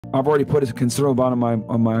I've already put a considerable amount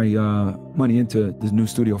of my money into this new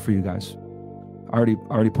studio for you guys. I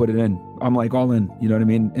already put it in. I'm like all in, you know what I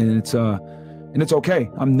mean? And it's okay.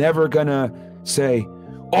 I'm never gonna say,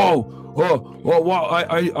 I'm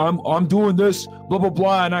doing this, blah blah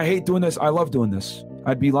blah, and I hate doing this. I love doing this.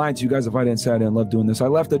 I'd be lying to you guys if I didn't say I didn't love doing this. I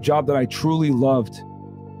left a job that I truly loved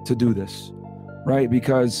to do this, right?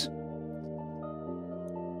 Because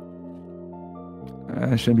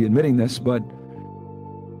I shouldn't be admitting this, but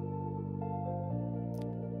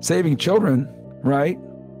saving children, right?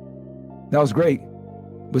 That was great,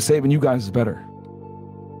 but saving you guys is better.